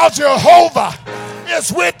because Jehovah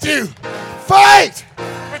is with you. Fight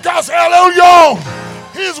because El Elyon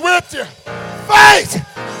is with you. Fight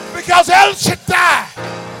because El Shaddai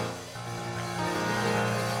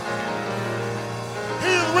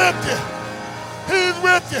with you. He's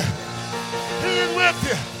with you. He's with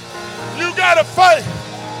you. You got to fight.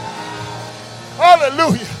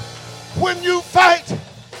 Hallelujah. When you fight,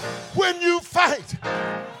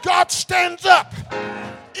 God stands up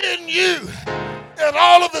in you in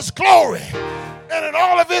all of his glory and in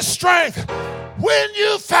all of his strength. When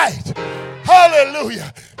you fight,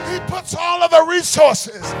 hallelujah, he puts all of the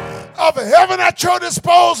resources of heaven at your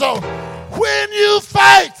disposal. When you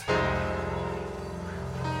fight,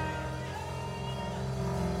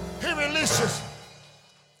 he releases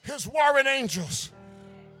his warring angels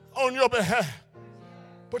on your behalf.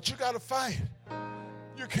 But you got to fight.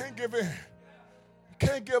 You can't give in. You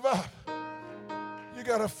can't give up. You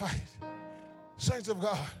got to fight. Saints of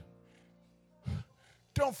God,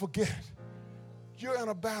 don't forget, you're in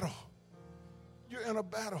a battle. You're in a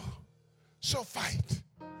battle. So fight.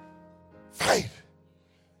 Fight.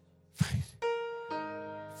 Fight.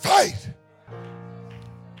 Fight.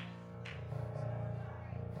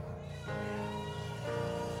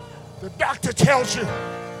 The doctor tells you,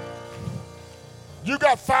 you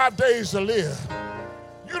got 5 days to live.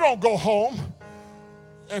 You don't go home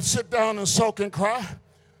and sit down and sulk and cry.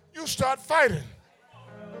 You start fighting.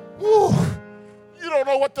 Woo. You don't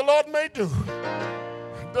know what the Lord may do.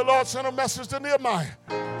 The Lord sent a message to Nehemiah.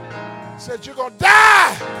 He said, you're going to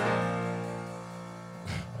die.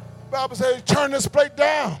 The Bible says, turn this plate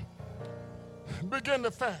down. Begin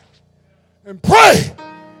to fast and pray.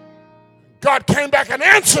 God came back and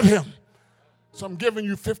answered him. So I'm giving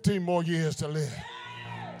you 15 more years to live.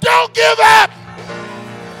 Don't give up.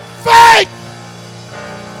 Fight.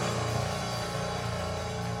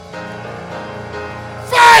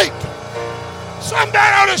 Fight. Somebody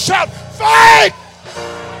ought to shout, fight.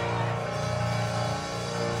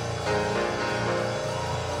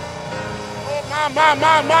 Oh, my.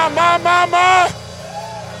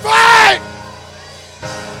 Fight.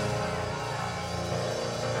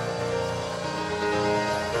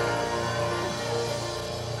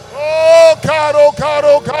 Oh, God, oh, God,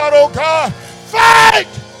 oh, God, oh, God. Fight!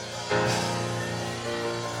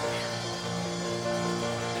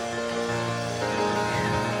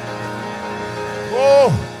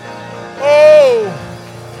 Oh.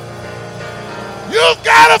 You've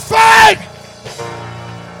got to fight!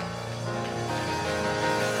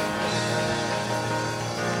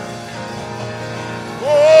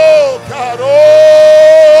 Oh, God,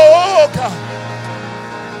 oh, God.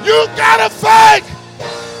 You've got to fight!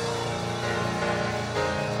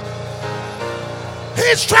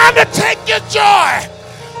 He's trying to take your joy.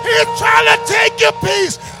 He's trying to take your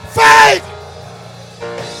peace. Fight!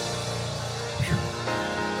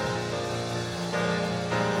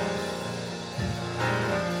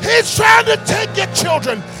 He's trying to take your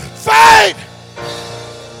children. Fight!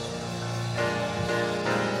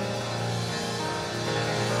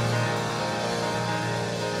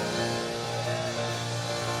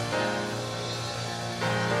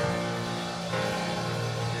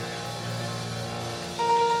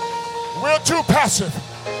 We're too passive.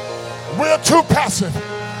 We're too passive.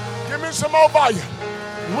 Give me some more volume.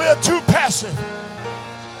 We're too passive.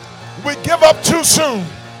 We give up too soon.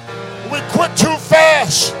 We quit too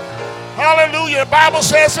fast. Hallelujah. The Bible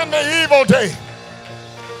says in the evil day.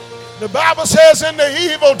 The Bible says in the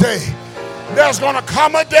evil day, there's going to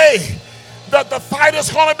come a day that the fight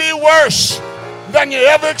is going to be worse than you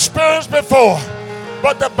ever experienced before.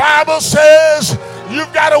 But the Bible says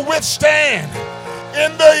you've got to withstand.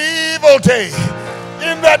 In the evil day,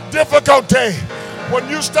 in that difficult day, when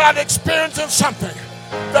you start experiencing something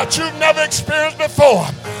that you've never experienced before,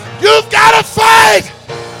 you've got to fight.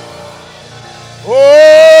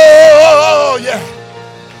 Oh, yeah.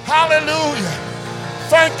 Hallelujah.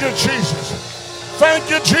 Thank you, Jesus. Thank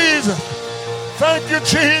you, Jesus. Thank you,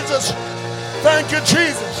 Jesus. Thank you,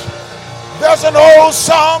 Jesus. There's an old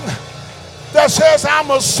song that says,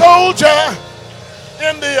 I'm a soldier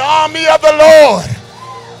in the army of the Lord.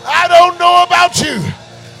 I don't know about you.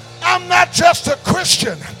 I'm not just a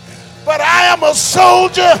Christian, but I am a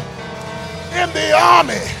soldier in the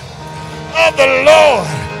army of the Lord.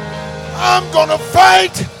 I'm going to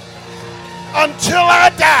fight until I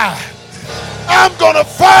die. I'm going to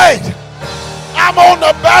fight. I'm on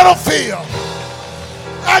the battlefield.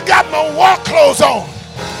 I got my war clothes on.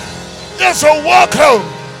 It's a war clothes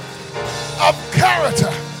of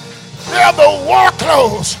character. They're the war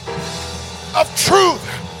clothes of truth.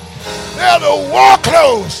 They're the war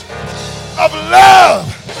clothes of love.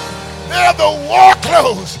 They're the war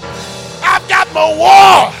clothes. I've got my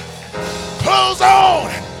war clothes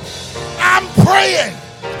on. I'm praying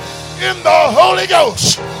in the Holy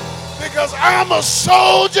Ghost because I'm a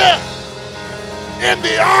soldier in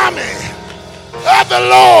the army of the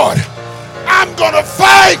Lord. I'm going to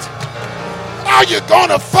fight. Are you going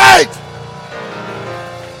to fight?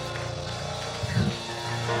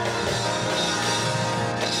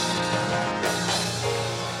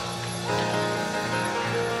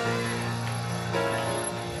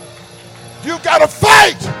 You got to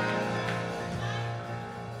fight.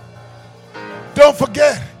 Don't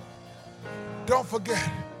forget. Don't forget.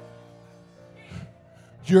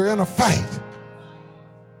 You're in a fight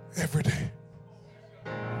every day.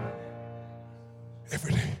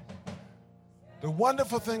 Every day. The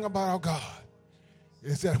wonderful thing about our God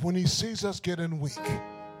is that when he sees us getting weak,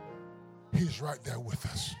 he's right there with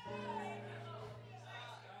us.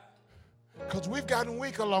 Because we've gotten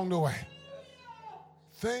weak along the way.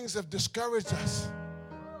 Things have discouraged us.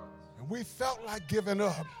 And we felt like giving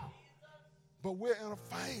up. But we're in a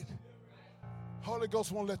fight. Holy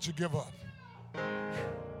Ghost won't let you give up.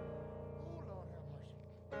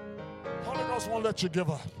 Holy Ghost won't let you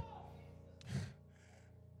give up.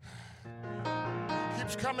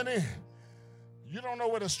 Keeps coming in. You don't know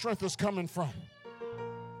where the strength is coming from.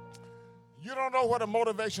 You don't know what the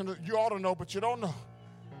motivation is. You ought to know, but you don't know.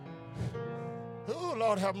 Oh,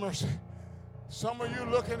 Lord have mercy. Some of you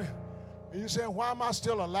looking and you're saying, why am I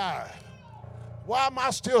still alive? Why am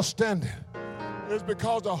I still standing? It's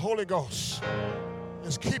because the Holy Ghost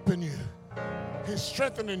is keeping you. He's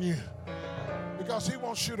strengthening you because he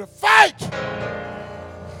wants you to fight.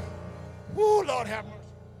 Woo, Lord have mercy.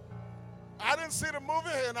 I didn't see the movie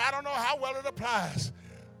and I don't know how well it applies.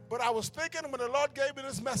 But I was thinking when the Lord gave me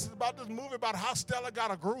this message about this movie about how Stella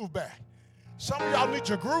got a groove back. Some of y'all need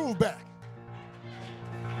your groove back.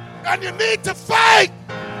 And you need to fight.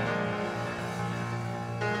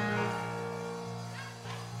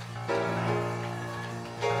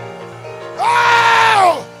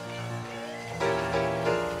 Oh!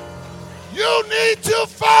 You need to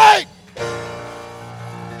fight.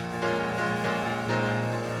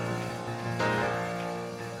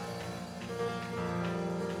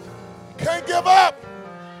 Can't give up.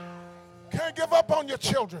 Can't give up on your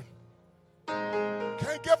children.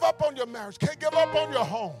 Can't give up on your marriage. Can't give up on your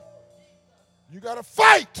home. You got to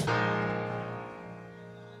fight.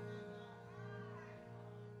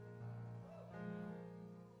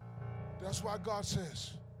 That's why God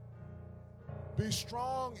says, be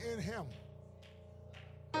strong in him.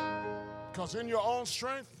 Because in your own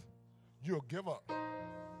strength, you'll give up.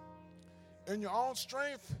 In your own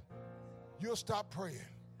strength, you'll stop praying.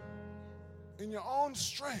 In your own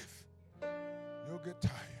strength, you'll get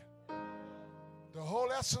tired. The whole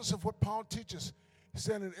essence of what Paul teaches, he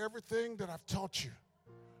said, in everything that I've taught you,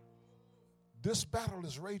 this battle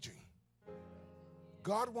is raging.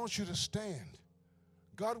 God wants you to stand.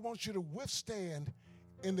 God wants you to withstand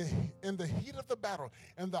in the heat of the battle,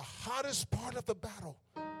 and the hottest part of the battle.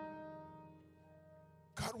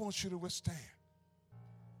 God wants you to withstand.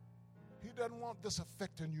 He doesn't want this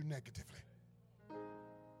affecting you negatively.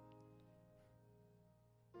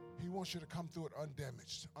 He wants you to come through it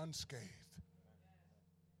undamaged, unscathed.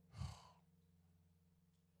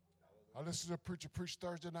 I listened to a preacher preach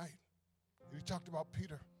Thursday night. He talked about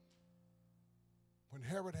Peter. When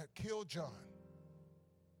Herod had killed John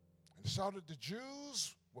and saw that the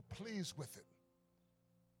Jews were pleased with it,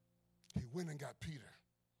 he went and got Peter.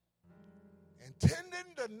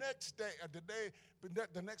 Intending the next day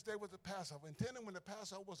was the Passover, intending when the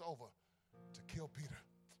Passover was over to kill Peter.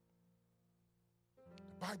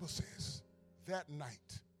 The Bible says that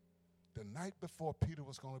night, the night before Peter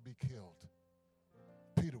was going to be killed,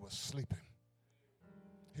 Peter was sleeping.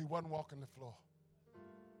 He wasn't walking the floor.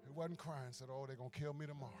 He wasn't crying, said, oh, they're going to kill me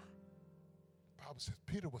tomorrow. The Bible says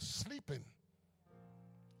Peter was sleeping,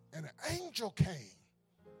 and an angel came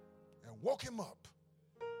and woke him up.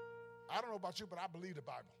 I don't know about you, but I believe the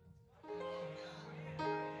Bible.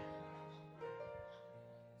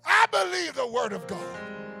 I believe the word of God.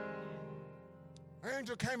 An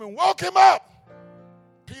angel came and woke him up.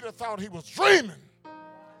 Peter thought he was dreaming.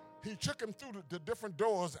 He took him through the different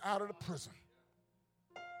doors out of the prison.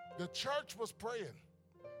 The church was praying.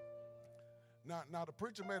 Now the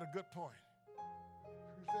preacher made a good point.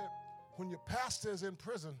 He said, when your pastor is in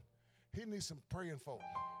prison, he needs some praying folk.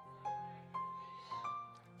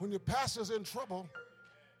 When your pastor's in trouble,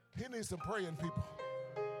 he needs some praying people.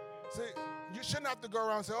 See, you shouldn't have to go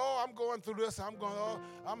around and say, oh, I'm going through this,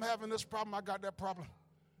 I'm having this problem, I got that problem.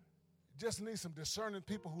 You just need some discerning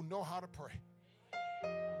people who know how to pray.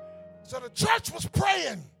 So the church was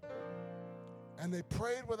praying, and they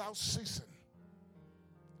prayed without ceasing.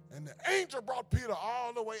 And the angel brought Peter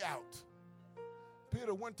all the way out.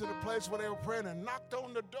 Peter went to the place where they were praying and knocked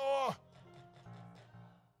on the door.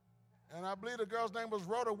 And I believe the girl's name was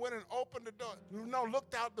Rhoda, went and opened the door. No,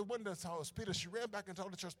 looked out the window and saw it was Peter. She ran back and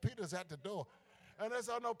told the church, Peter's at the door. And they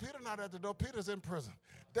said, oh, no, Peter's not at the door. Peter's in prison.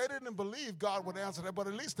 They didn't believe God would answer that, but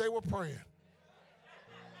at least they were praying.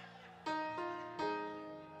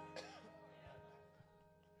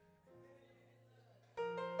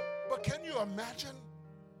 But can you imagine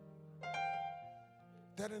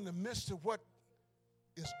that in the midst of what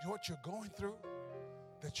you're going through,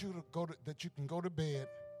 that you can go to bed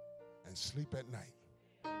and sleep at night?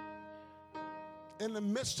 In the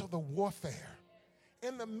midst of the warfare,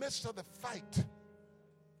 in the midst of the fight,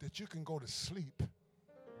 that you can go to sleep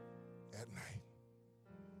at night.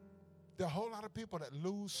 There are a whole lot of people that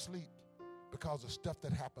lose sleep because of stuff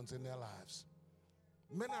that happens in their lives.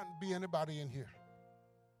 May not be anybody in here,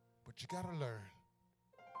 but you got to learn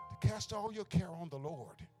to cast all your care on the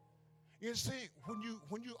Lord. You see,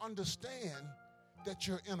 when you understand that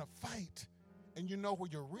you're in a fight and you know where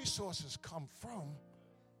your resources come from,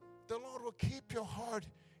 the Lord will keep your heart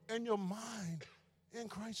and your mind in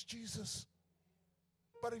Christ Jesus.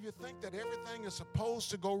 But if you think that everything is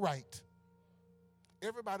supposed to go right,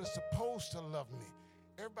 everybody's supposed to love me,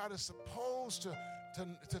 everybody's supposed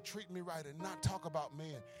to treat me right and not talk about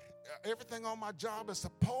me, and everything on my job is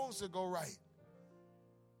supposed to go right,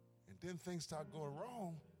 and then things start going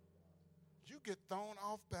wrong, you get thrown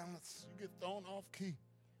off balance. You get thrown off key.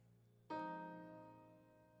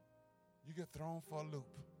 You get thrown for a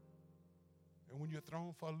loop. And when you're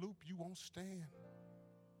thrown for a loop, you won't stand.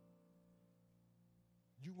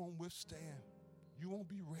 You won't withstand. You won't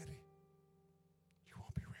be ready. You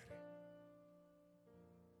won't be ready.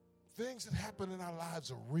 Things that happen in our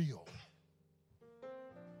lives are real.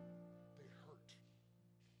 They hurt.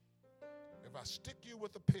 If I stick you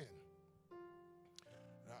with a pin,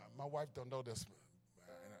 my wife don't know this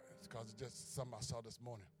because it's just something I saw this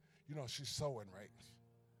morning. You know, she's sewing, right?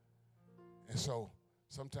 And so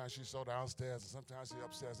sometimes she sew downstairs and sometimes she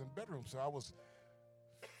upstairs in the bedroom. So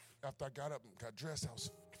after I got up and got dressed, I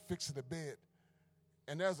was fixing the bed.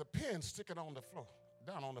 And there's a pin sticking on the floor,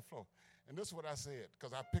 down on the floor. And this is what I said,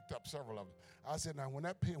 because I picked up several of them. I said, now when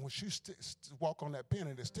she walk on that pin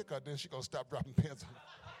and they stick her, then she's going to stop dropping pins on her.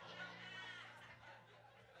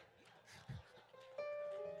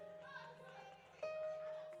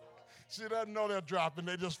 She doesn't know they're dropping.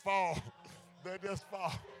 They just fall. They just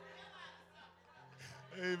fall.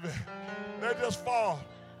 Amen. They just fall.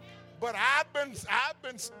 But I've been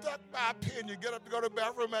stuck by a pin. You get up to go to the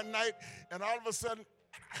bathroom at night, and all of a sudden,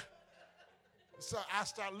 so I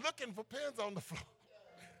start looking for pins on the floor.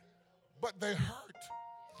 But they hurt.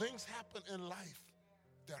 Things happen in life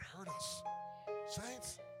that hurt us.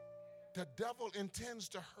 Saints, the devil intends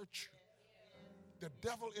to hurt you. The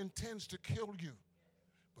devil intends to kill you.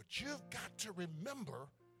 But you've got to remember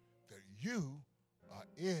that you are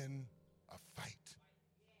in a fight.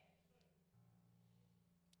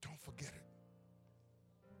 Don't forget it.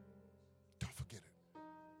 Don't forget it.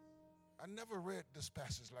 I never read this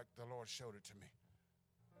passage like the Lord showed it to me,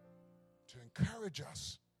 to encourage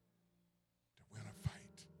us that we're in a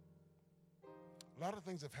fight. A lot of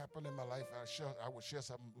things have happened in my life. I would share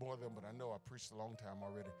some more of them, but I know I preached a long time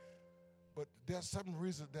already. But there's certain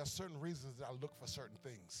reasons that I look for certain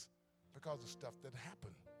things because of stuff that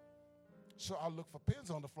happened. So I look for pins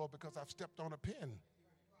on the floor because I've stepped on a pin.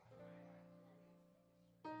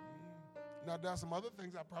 Now, there's some other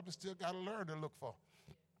things I probably still got to learn to look for.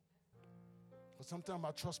 But sometimes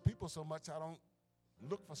I trust people so much I don't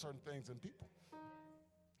look for certain things in people. So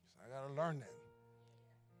I got to learn that,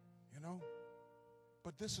 you know.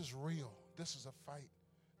 But this is real. This is a fight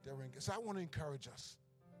that we're in. So I want to encourage us.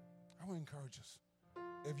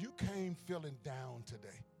 If you came feeling down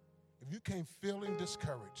today, if you came feeling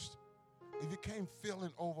discouraged, if you came feeling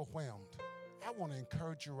overwhelmed, I want to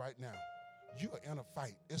encourage you right now. You are in a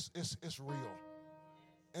fight. It's real.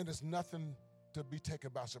 And it's nothing to be taken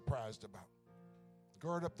by surprise about.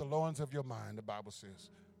 Gird up the loins of your mind, the Bible says.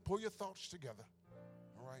 Pull your thoughts together,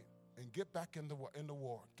 all right, and get back in the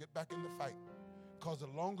war. Get back in the fight. Because the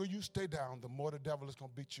longer you stay down, the more the devil is going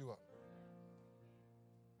to beat you up.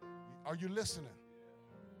 Are you listening?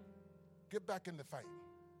 Get back in the fight.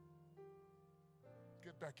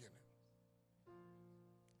 Get back in it.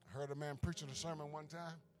 I heard a man preaching a sermon one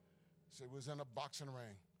time. He said he was in a boxing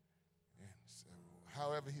ring. And so,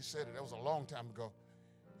 however he said it, that was a long time ago.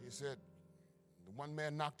 He said, the one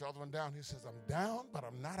man knocked the other one down. He says, I'm down, but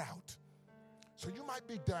I'm not out. So you might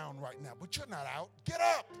be down right now, but you're not out. Get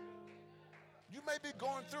up. You may be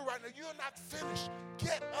going through right now. You're not finished.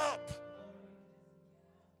 Get up.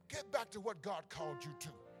 Get back to what God called you to.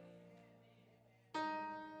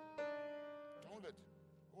 Don't let,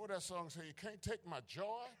 what that song say? You can't take my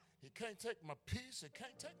joy, He can't take my peace. He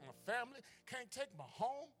can't take my family. Can't take my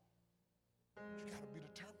home. You got to be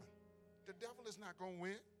determined. The devil is not going to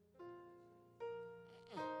win.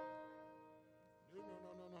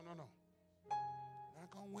 No.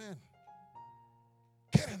 Not going to win.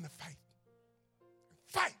 Get in the fight. And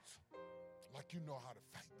fight like you know how to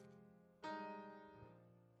fight.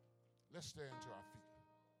 Let's stand to our feet.